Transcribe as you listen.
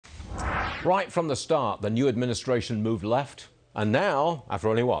Right from the start, the new administration moved left. And now, after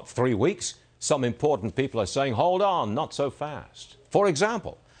only, 3 weeks, some important people are saying, hold on, not so fast. For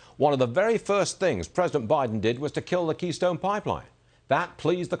example, one of the very first things President Biden did was to kill the Keystone Pipeline. That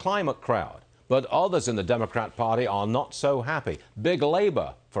pleased the climate crowd. But others in the Democrat Party are not so happy. Big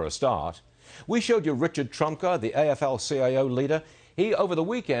Labour, for a start. We showed you Richard Trumka, the AFL-CIO leader. Over the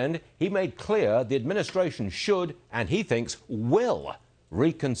weekend, he made clear the administration should, and he thinks will,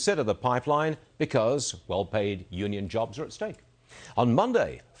 reconsider the pipeline because well-paid union jobs are at stake. On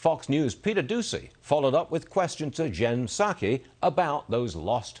Monday, Fox News' Peter Doocy followed up with questions to Jen Psaki about those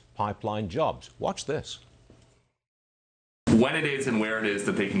lost pipeline jobs. Watch this. When it is and where it is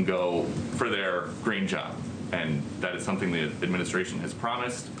that they can go for their green job. And that is something the administration has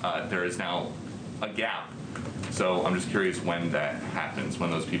promised. There is now a gap. So I'm just curious when that happens,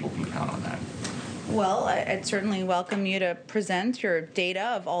 when those people can count on that. Well, I'd certainly welcome you to present your data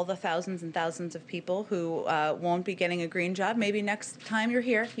of all the thousands and thousands of people who won't be getting a green job. Maybe next time you're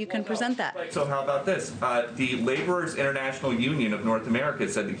here, you can present that. So how about this? The Laborers International Union of North America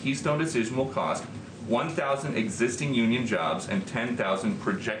said the Keystone decision will cost 1,000 existing union jobs and 10,000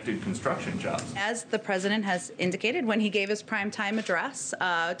 projected construction jobs. As the president has indicated when he gave his primetime address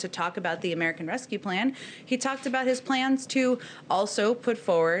to talk about the American Rescue Plan, he talked about his plans to also put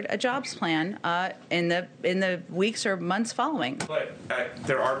forward a jobs plan in the weeks or months following. But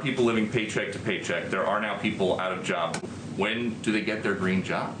there are people living paycheck to paycheck. There are now people out of job. When do they get their green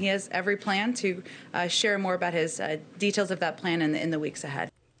job? He has every plan to share more about his details of that plan in the weeks ahead.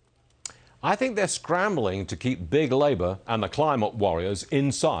 I think they're scrambling to keep Big Labour and the climate warriors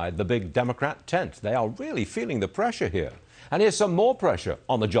inside the big Democrat tent. They are really feeling the pressure here. And here's some more pressure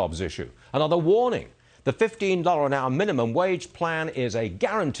on the jobs issue. Another warning. The $15 an hour minimum wage plan is a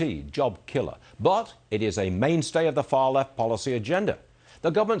guaranteed job killer, but it is a mainstay of the far-left policy agenda. The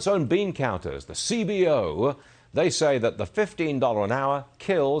government's own bean counters, the CBO, they say that the $15 an hour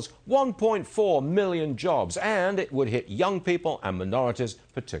kills 1.4 million jobs, and it would hit young people and minorities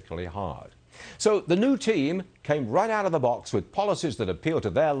particularly hard. So the new team came right out of the box with policies that appeal to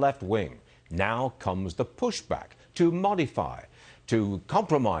their left wing. Now comes the pushback to modify, to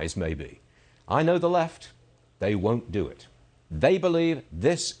compromise maybe. I know the left, they won't do it. They believe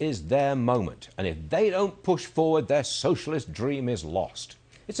this is their moment, and if they don't push forward, their socialist dream is lost.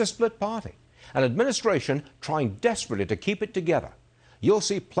 It's a split party. An administration trying desperately to keep it together. You'll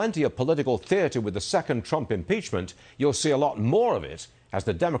see plenty of political theatre with the second Trump impeachment. You'll see a lot more of it as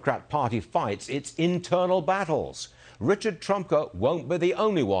the Democrat Party fights its internal battles. Richard Trumka won't be the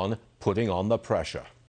only one putting on the pressure.